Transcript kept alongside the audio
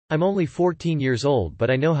I'm only 14 years old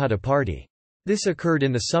but I know how to party. This occurred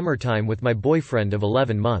in the summertime with my boyfriend of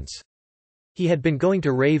 11 months. He had been going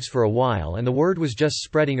to raves for a while and the word was just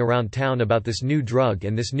spreading around town about this new drug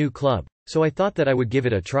and this new club, so I thought that I would give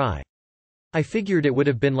it a try. I figured it would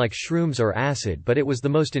have been like shrooms or acid, but it was the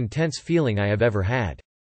most intense feeling I have ever had.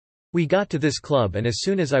 We got to this club and as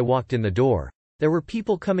soon as I walked in the door, there were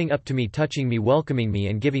people coming up to me, touching me, welcoming me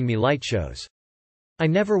and giving me light shows. I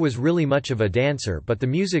never was really much of a dancer, but the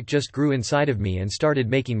music just grew inside of me and started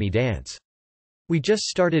making me dance. We just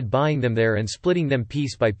started buying them there and splitting them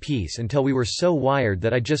piece by piece until we were so wired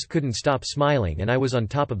that I just couldn't stop smiling and I was on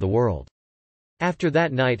top of the world. After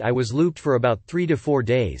that night I was looped for about 3 to 4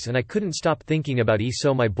 days and I couldn't stop thinking about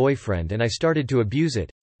ESO, my boyfriend, and I started to abuse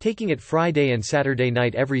it, taking it Friday and Saturday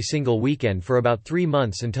night every single weekend for about 3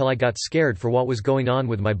 months until I got scared for what was going on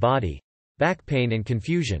with my body, back pain and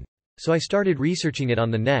confusion, so I started researching it on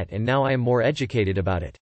the net and now I am more educated about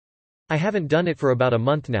it. I haven't done it for about a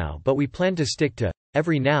month now, but we plan to stick to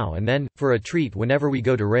every now and then, for a treat whenever we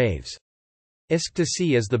go to raves.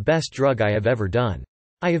 Ecstasy is the best drug I have ever done.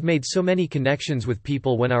 I have made so many connections with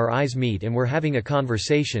people when our eyes meet and we're having a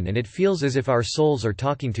conversation and it feels as if our souls are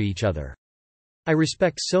talking to each other. I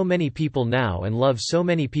respect so many people now and love so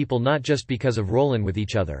many people not just because of rollin' with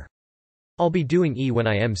each other. I'll be doing E when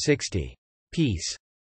I am 60. Peace.